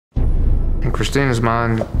Christina's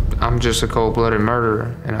mind, I'm just a cold-blooded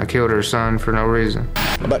murderer, and I killed her son for no reason.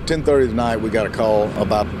 About 10:30 tonight, we got a call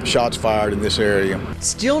about shots fired in this area.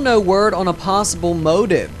 Still no word on a possible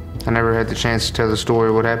motive. I never had the chance to tell the story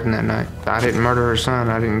of what happened that night. I didn't murder her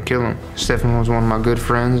son, I didn't kill him. Stephen was one of my good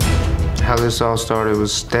friends. How this all started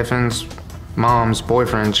was Stephen's mom's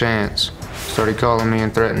boyfriend, Chance, started calling me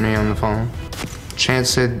and threatening me on the phone.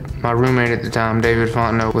 Chance said my roommate at the time, David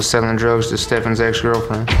Fontenot, was selling drugs to Stephen's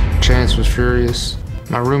ex-girlfriend. Chance was furious.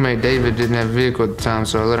 My roommate, David, didn't have a vehicle at the time,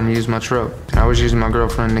 so I let him use my truck. I was using my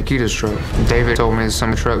girlfriend Nikita's truck. David told me that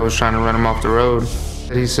some truck was trying to run him off the road.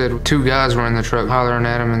 He said 2 guys were in the truck hollering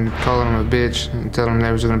at him and calling him a bitch and telling him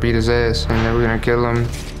they was gonna beat his ass and they were gonna kill him.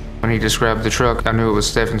 When he described the truck, I knew it was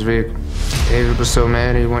Stephen's vehicle. David was so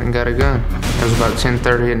mad he went and got a gun. It was about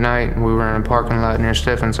 10:30 at night and we were in a parking lot near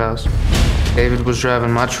Stephen's house. David was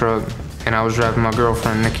driving my truck and I was driving my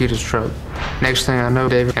girlfriend Nikita's truck. Next thing I know,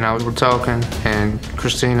 David and I were talking and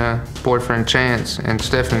Christina, boyfriend Chance, and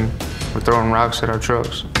Stephen were throwing rocks at our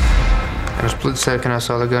trucks. In a split second, I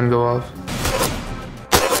saw the gun go off.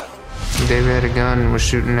 David had a gun and was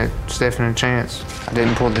shooting at Stephen and Chance. I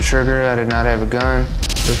didn't pull the trigger, I did not have a gun.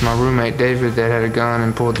 It was my roommate David that had a gun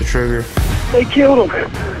and pulled the trigger. They killed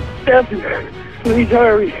him. Stephen, please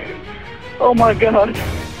hurry. Oh my God.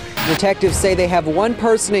 Detectives say they have 1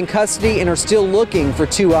 person in custody and are still looking for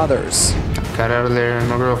 2 others. I got out of there and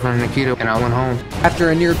my girlfriend Nikita and I went home.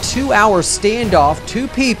 After a near 2-hour standoff, 2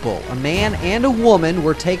 people, a man and a woman,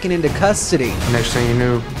 were taken into custody. Next thing you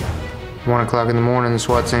knew, 1 o'clock in the morning, the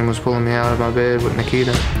SWAT team was pulling me out of my bed with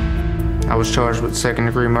Nikita. I was charged with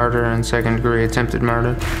 2nd-degree murder and 2nd-degree attempted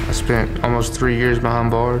murder. I spent almost 3 years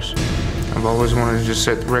behind bars. I've always wanted to just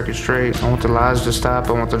set the record straight. I want the lies to stop,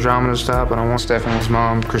 I want the drama to stop, and I want Stephen's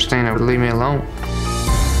mom, Christina, to leave me alone.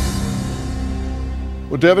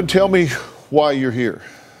 Well, Devin, tell me why you're here.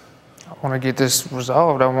 I want to get this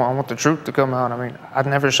resolved. I want the truth to come out. I mean, I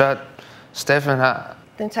never shot Stephen.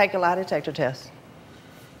 Then take a lie detector test.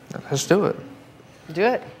 Let's do it. Do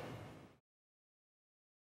it.